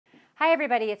Hi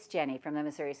everybody, it's Jenny from the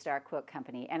Missouri Star Quilt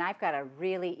Company, and I've got a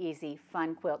really easy,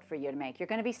 fun quilt for you to make. You're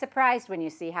going to be surprised when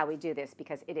you see how we do this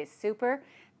because it is super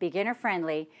beginner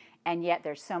friendly, and yet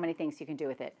there's so many things you can do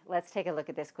with it. Let's take a look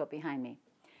at this quilt behind me.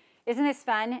 Isn't this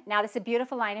fun? Now this is a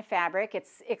beautiful line of fabric.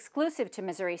 It's exclusive to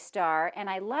Missouri Star, and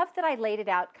I love that I laid it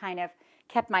out, kind of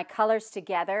kept my colors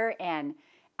together, and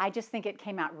I just think it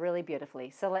came out really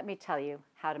beautifully. So let me tell you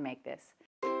how to make this.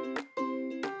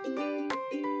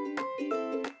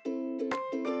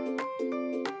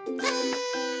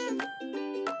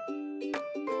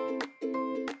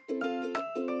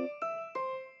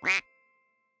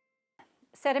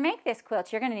 So to make this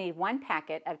quilt, you're going to need one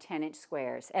packet of 10-inch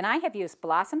squares. And I have used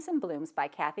Blossoms and Blooms by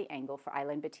Kathy Engel for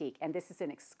Island Batik. And this is an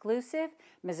exclusive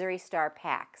Missouri Star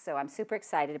pack. So I'm super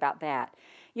excited about that.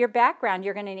 Your background,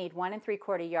 you're going to need 1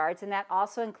 3/4 yards. And that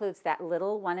also includes that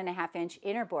little 1.5-inch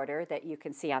inner border that you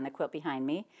can see on the quilt behind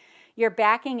me. Your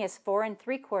backing is 4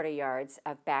 3/4 yards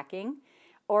of backing.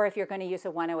 Or if you're going to use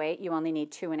a 108, you only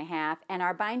need 2.5. And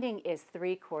our binding is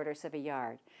 3/4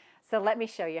 yard. So let me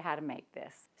show you how to make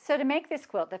this. So to make this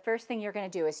quilt, the first thing you're going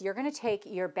to do is you're going to take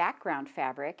your background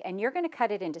fabric and you're going to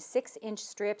cut it into 6-inch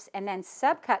strips and then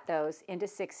subcut those into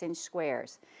 6-inch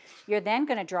squares. You're then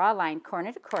going to draw a line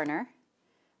corner to corner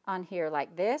on here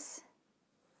like this.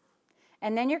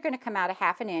 And then you're going to come out a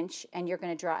 1/2 inch and you're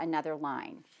going to draw another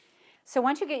line. So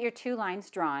once you get your 2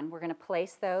 lines drawn, we're going to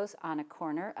place those on a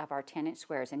corner of our 10-inch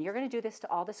squares. And you're going to do this to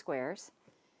all the squares.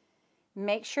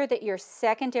 Make sure that your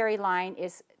secondary line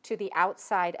is to the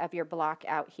outside of your block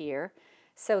out here.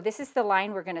 So this is the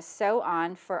line we're going to sew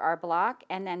on for our block,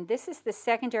 and then this is the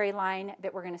secondary line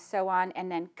that we're going to sew on,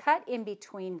 and then cut in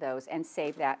between those and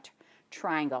save that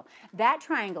triangle. That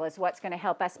triangle is what's going to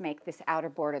help us make this outer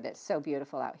border that's so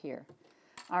beautiful out here.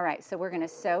 All right, so we're going to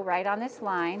sew right on this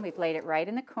line. We've laid it right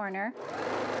in the corner.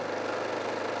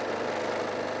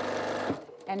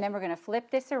 And then we're going to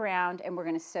flip this around and we're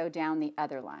going to sew down the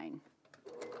other line.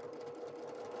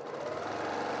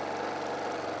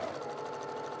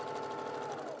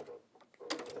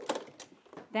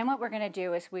 Then what we're going to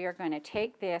do is we are going to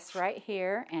take this right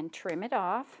here and trim it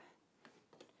off.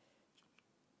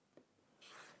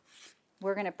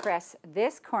 We're going to press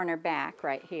this corner back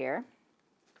right here.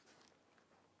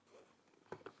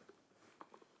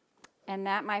 And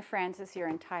that, my friends, is your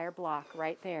entire block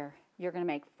right there. You're going to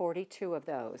make 42 of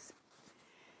those.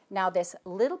 Now this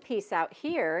little piece out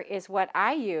here is what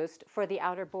I used for the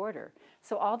outer border.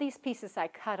 So all these pieces I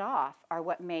cut off are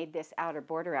what made this outer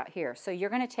border out here. So you're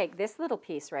going to take this little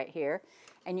piece right here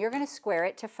and you're going to square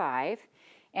it to 5.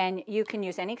 And you can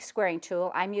use any squaring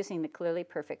tool. I'm using the Clearly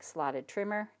Perfect slotted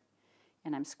trimmer.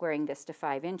 And I'm squaring this to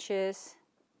 5 inches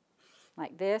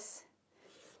like this.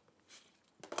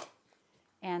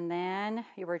 And then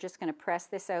we're just going to press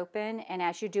this open. And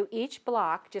as you do each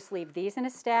block, just leave these in a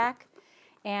stack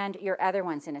and your other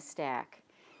ones in a stack.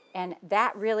 And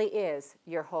that really is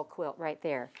your whole quilt right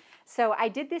there. So I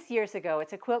did this years ago.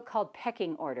 It's a quilt called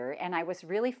Pecking Order, and I was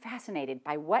really fascinated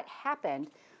by what happened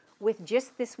with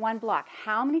just this one block.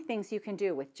 How many things you can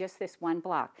do with just this one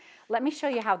block. Let me show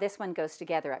you how this one goes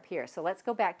together up here. So let's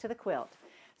go back to the quilt.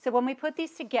 So when we put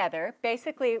these together,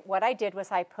 basically what I did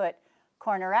was I put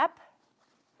corner up,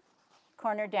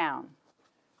 corner down,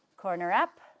 corner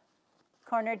up,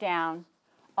 corner down,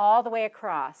 all the way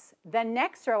across. The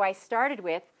next row I started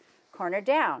with corner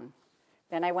down.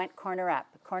 Then I went corner up,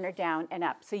 corner down, and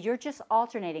up. So you're just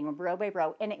alternating row by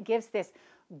row, and it gives this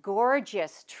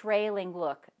gorgeous trailing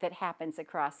look that happens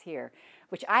across here,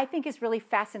 which I think is really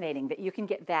fascinating that you can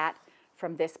get that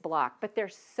from this block. But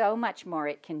there's so much more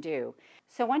it can do.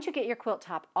 So once you get your quilt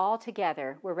top all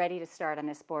together, we're ready to start on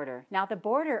this border. Now the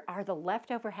border are the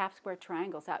leftover half square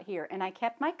triangles out here, and I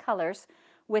kept my colors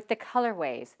with the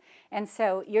colorways. And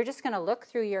so you're just going to look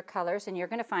through your colors and you're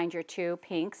going to find your 2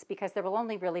 pinks because there will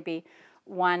only really be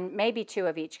 1, maybe 2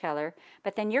 of each color.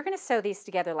 But then you're going to sew these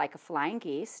together like a flying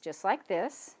geese, just like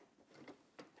this.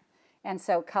 And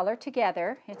so color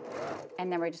together, and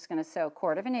then we're just going to sew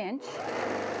 1/4 inch.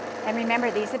 And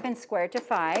remember, these have been squared to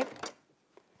 5.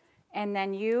 And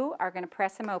then you are going to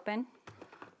press them open.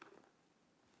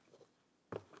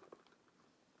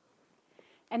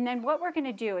 And then what we're going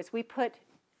to do is we put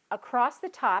across the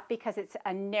top, because it's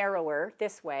a narrower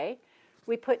this way,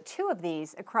 we put 2 of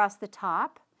these across the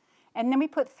top, and then we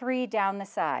put 3 down the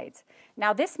sides.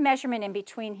 Now this measurement in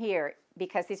between here,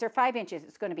 because these are 5 inches,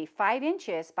 it's going to be 5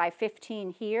 inches by 15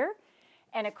 here,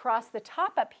 and across the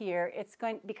top up here, it's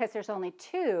going, because there's only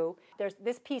 2,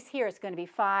 this piece here is going to be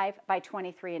 5 by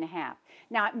 23.5.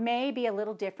 Now it may be a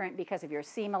little different because of your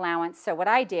seam allowance, so what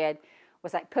I did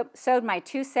was I sewed my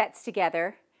 2 sets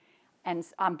together and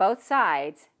on both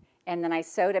sides, And then I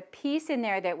sewed a piece in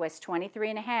there that was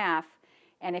 23.5.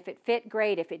 And if it fit,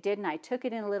 great. If it didn't, I took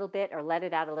it in a little bit or let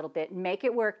it out a little bit. Make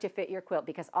it work to fit your quilt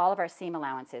because all of our seam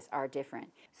allowances are different.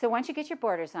 So once you get your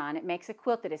borders on, it makes a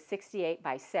quilt that is 68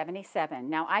 by 77.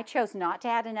 Now I chose not to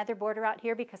add another border out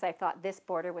here because I thought this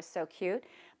border was so cute.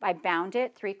 I bound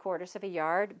it 3/4 of a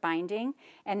yard binding.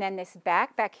 And then this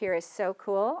back here is so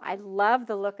cool. I love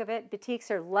the look of it.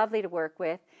 Batiks are lovely to work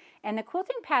with. And the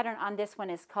quilting pattern on this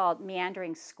one is called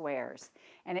Meandering Squares.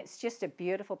 And it's just a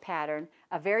beautiful pattern,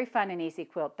 a very fun and easy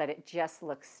quilt that it just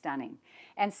looks stunning.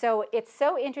 And so it's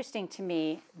so interesting to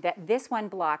me that this one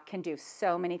block can do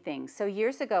so many things. So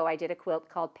years ago I did a quilt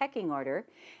called Pecking Order.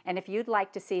 And if you'd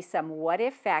like to see some what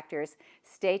if factors,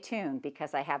 stay tuned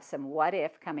because I have some what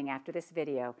if coming after this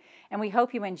video. And we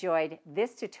hope you enjoyed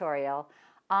this tutorial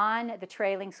on the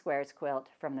Trailing Squares quilt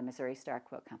from the Missouri Star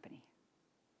Quilt Company.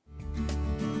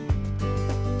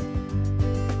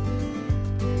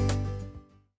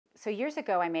 So years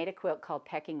ago, I made a quilt called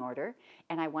Pecking Order,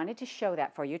 and I wanted to show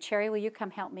that for you. Cherry, will you come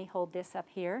help me hold this up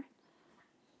here?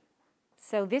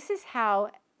 So this is how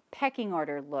Pecking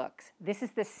Order looks. This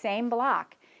is the same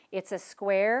block. It's a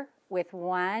square with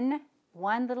one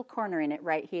little corner in it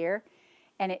right here,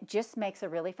 and it just makes a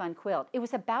really fun quilt. It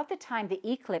was about the time the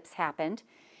eclipse happened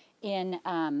in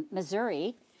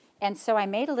Missouri, and so I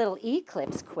made a little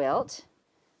eclipse quilt.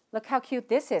 Look how cute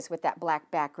this is with that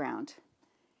black background.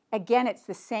 Again, it's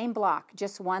the same block,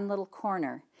 just one little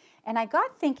corner. And I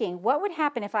got thinking, what would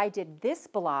happen if I did this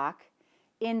block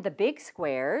in the big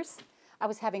squares? I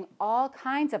was having all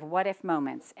kinds of what-if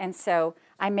moments. And so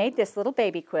I made this little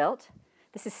baby quilt.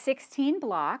 This is 16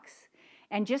 blocks.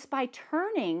 And just by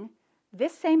turning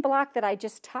this same block that I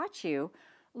just taught you,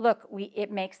 look,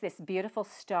 it makes this beautiful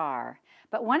star.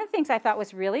 But one of the things I thought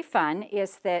was really fun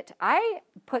is that I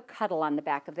put Cuddle on the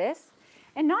back of this.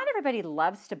 And not everybody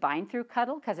loves to bind through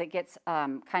Cuddle because it gets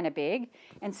kind of big.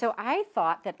 And so I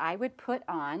thought that I would put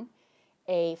on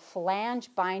a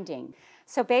flange binding.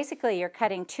 So basically you're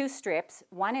cutting 2 strips.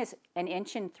 One is 1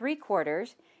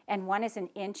 3/4 and one is 1.5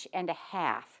 inches.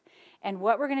 And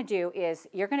what we're going to do is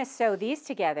you're going to sew these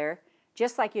together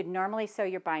just like you'd normally sew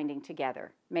your binding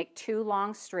together. Make 2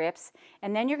 long strips,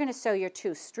 and then you're going to sew your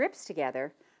 2 strips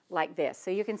together like this.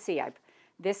 So you can see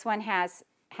this one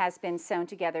has been sewn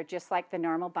together just like the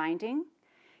normal binding,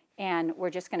 and we're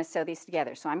just going to sew these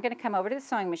together. So I'm going to come over to the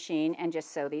sewing machine and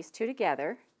just sew these 2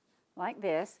 together like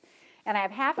this. And I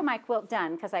have half of my quilt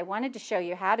done because I wanted to show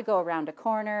you how to go around a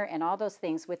corner and all those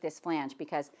things with this flange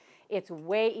because it's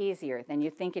way easier than you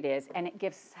think it is, and it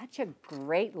gives such a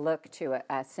great look to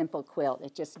a simple quilt.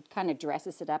 It just kind of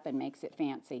dresses it up and makes it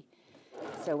fancy.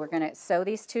 So we're going to sew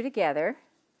these 2 together.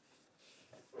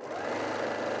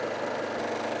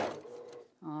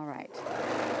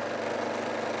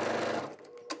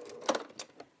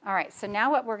 All right, so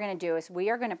now what we're going to do is we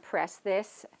are going to press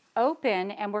this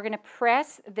open, and we're going to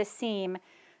press the seam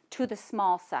to the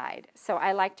small side. So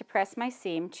I like to press my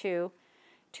seam to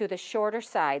the shorter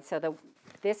side. So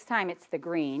this time it's the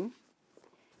green,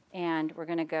 and we're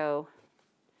going to go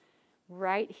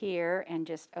right here and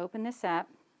just open this up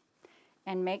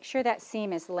and make sure that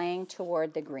seam is laying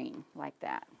toward the green like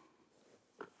that.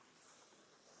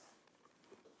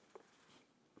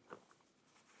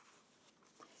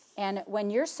 And when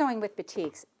you're sewing with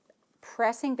batiks,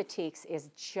 pressing batiks is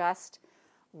just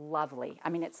lovely. I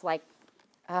mean, it's like,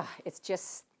 it's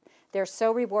just, they're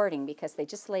so rewarding because they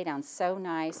just lay down so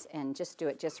nice and just do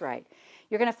it just right.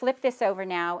 You're going to flip this over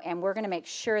now, and we're going to make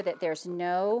sure that there's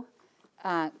no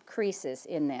creases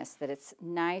in this, that it's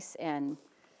nice and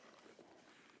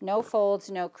no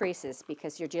folds, no creases,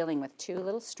 because you're dealing with 2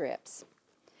 little strips.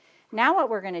 Now what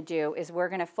we're going to do is we're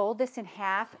going to fold this in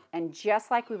half, and just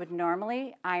like we would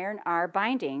normally iron our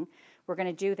binding, we're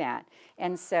going to do that.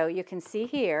 And so you can see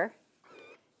here,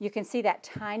 you can see that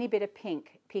tiny bit of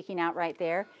pink peeking out right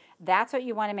there. That's what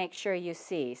you want to make sure you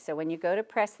see. So when you go to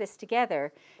press this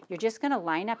together, you're just going to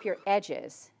line up your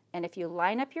edges. And if you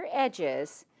line up your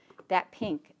edges, that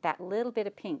pink, that little bit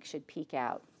of pink should peek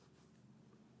out.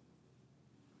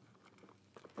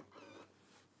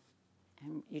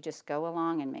 And you just go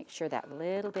along and make sure that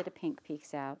little bit of pink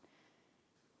peeks out.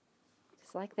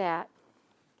 Just like that.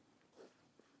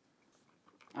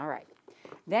 All right.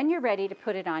 Then you're ready to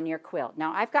put it on your quilt.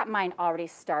 Now I've got mine already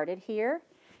started here,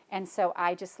 and so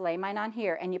I just lay mine on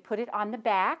here, and you put it on the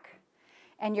back,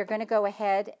 and you're going to go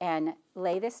ahead and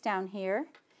lay this down here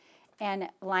and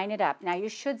line it up. Now you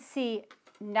should see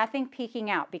nothing peeking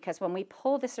out, because when we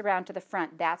pull this around to the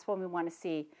front, that's when we want to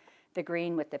see the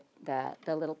green with the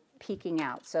little peeking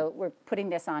out. So we're putting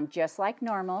this on just like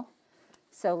normal.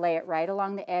 So lay it right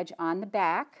along the edge on the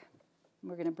back.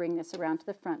 We're going to bring this around to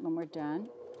the front when we're done.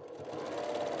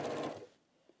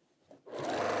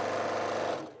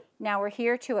 Now we're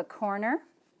here to a corner.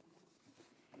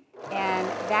 And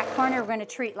that corner we're going to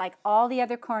treat like all the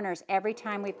other corners every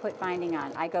time we put binding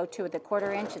on. I go to the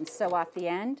 1/4 inch and sew off the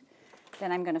end.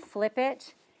 Then I'm going to flip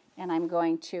it, and I'm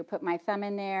going to put my thumb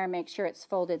in there, make sure it's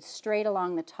folded straight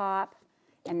along the top,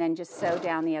 and then just sew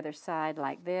down the other side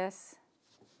like this.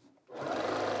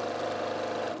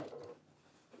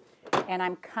 And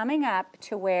I'm coming up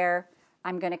to where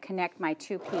I'm going to connect my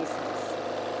 2 pieces.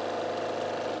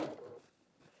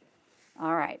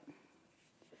 All right.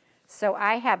 So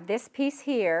I have this piece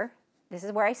here. This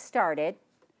is where I started.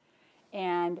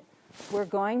 And I'm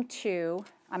going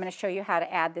to show you how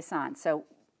to add this on. So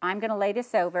I'm going to lay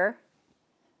this over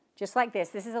just like this.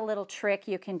 This is a little trick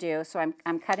you can do. So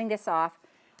I'm cutting this off.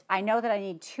 I know that I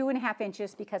need 2.5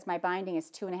 inches because my binding is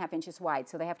 2.5 inches wide.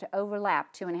 So they have to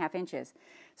overlap 2.5 inches.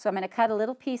 So I'm going to cut a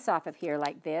little piece off of here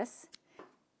like this.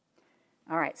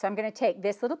 All right, so I'm going to take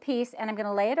this little piece and I'm going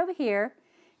to lay it over here.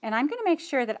 And I'm going to make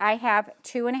sure that I have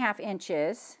 2.5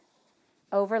 inches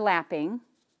overlapping,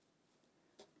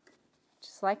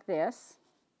 just like this.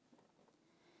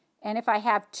 And if I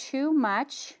have too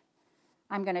much,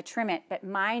 I'm going to trim it, but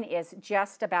mine is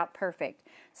just about perfect.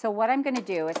 So what I'm going to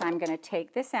do is I'm going to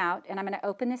take this out and I'm going to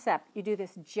open this up. You do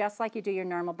this just like you do your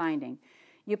normal binding.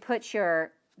 You put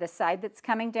the side that's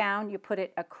coming down, you put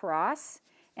it across,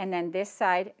 and then this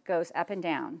side goes up and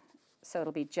down. So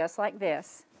it'll be just like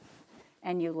this.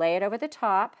 And you lay it over the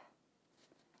top,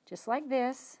 just like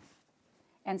this,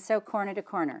 and sew corner to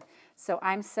corner. So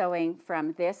I'm sewing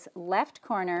from this left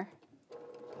corner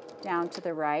down to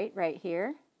the right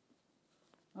here.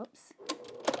 Oops.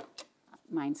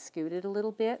 Mine scooted a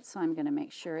little bit, so I'm going to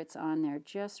make sure it's on there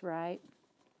just right.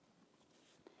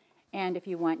 And if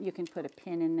you want, you can put a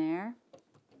pin in there.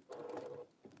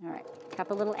 All right, a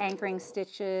couple little anchoring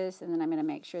stitches, and then I'm going to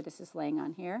make sure this is laying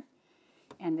on here.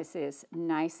 And this is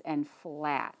nice and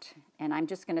flat. And I'm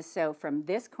just going to sew from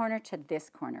this corner to this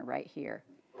corner right here.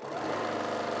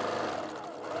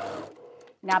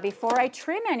 Now before I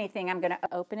trim anything, I'm going to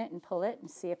open it and pull it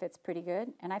and see if it's pretty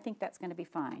good. And I think that's going to be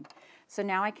fine. So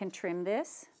now I can trim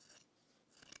this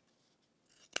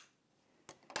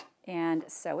and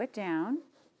sew it down.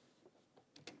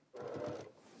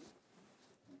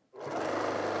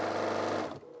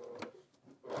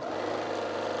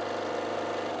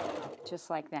 Just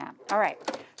like that. All right,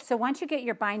 so once you get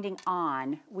your binding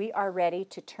on, we are ready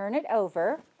to turn it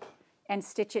over and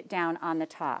stitch it down on the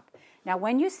top. Now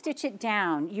when you stitch it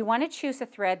down, you want to choose a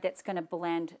thread that's going to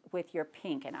blend with your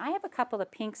pink. And I have a couple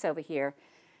of pinks over here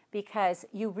because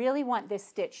you really want this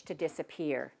stitch to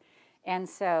disappear. And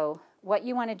so what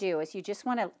you want to do is you just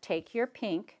want to take your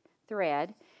pink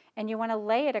thread and you want to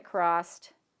lay it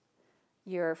across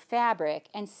your fabric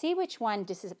and see which one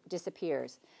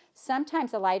disappears.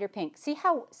 Sometimes a lighter pink, see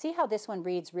how this one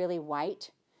reads really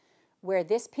white, where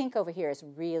this pink over here is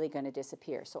really going to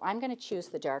disappear. So I'm going to choose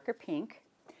the darker pink.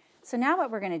 So now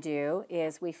what we're going to do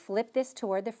is we flip this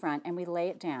toward the front and we lay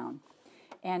it down.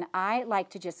 And I like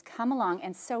to just come along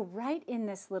and sew right in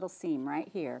this little seam right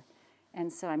here.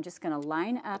 And so I'm just going to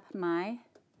line up my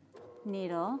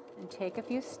needle and take a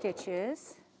few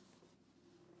stitches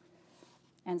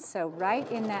and sew right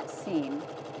in that seam.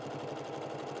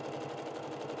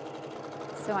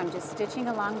 So I'm just stitching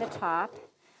along the top.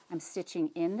 I'm stitching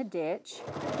in the ditch.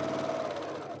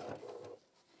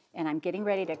 And I'm getting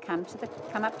ready to come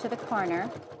up to the corner.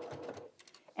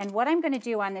 And what I'm going to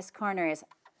do on this corner is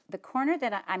the corner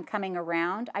that I'm coming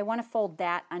around, I want to fold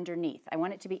that underneath. I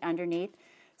want it to be underneath.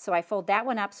 So I fold that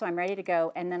one up so I'm ready to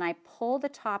go, and then I pull the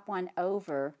top one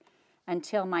over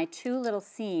until my 2 little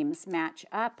seams match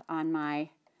up on my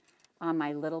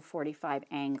little 45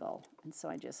 angle. And so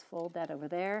I just fold that over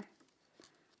there.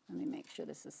 Let me make sure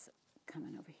this is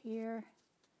coming over here.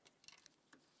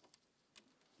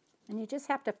 And you just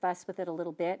have to fuss with it a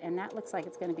little bit, and that looks like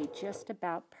it's going to be just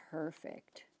about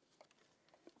perfect.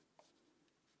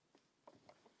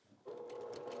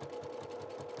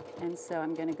 And so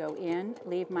I'm going to go in,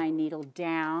 leave my needle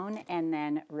down, and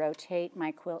then rotate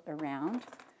my quilt around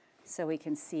so we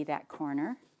can see that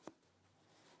corner.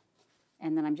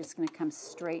 And then I'm just going to come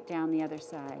straight down the other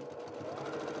side.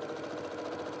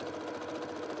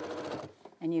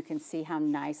 And you can see how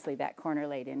nicely that corner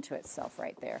laid into itself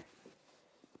right there.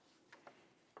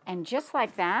 And just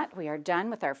like that, we are done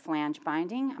with our flange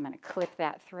binding. I'm going to clip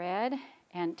that thread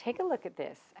and take a look at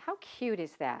this. How cute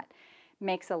is that?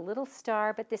 Makes a little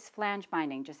star, but this flange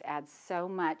binding just adds so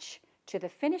much to the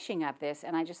finishing of this,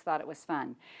 and I just thought it was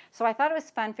fun. So I thought it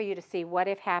was fun for you to see what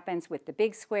if happens with the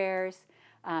big squares,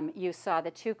 You saw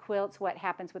the two quilts, what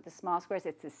happens with the small squares.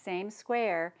 It's the same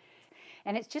square.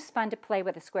 And it's just fun to play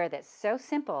with a square that's so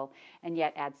simple and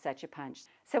yet adds such a punch.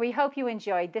 So we hope you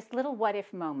enjoyed this little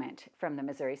what-if moment from the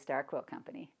Missouri Star Quilt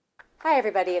Company. Hi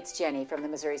everybody, it's Jenny from the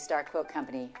Missouri Star Quilt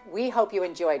Company. We hope you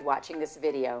enjoyed watching this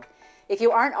video. If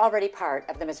you aren't already part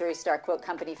of the Missouri Star Quilt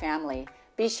Company family,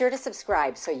 be sure to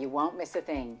subscribe so you won't miss a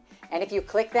thing. And if you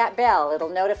click that bell, it'll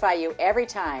notify you every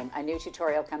time a new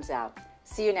tutorial comes out.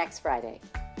 See you next Friday.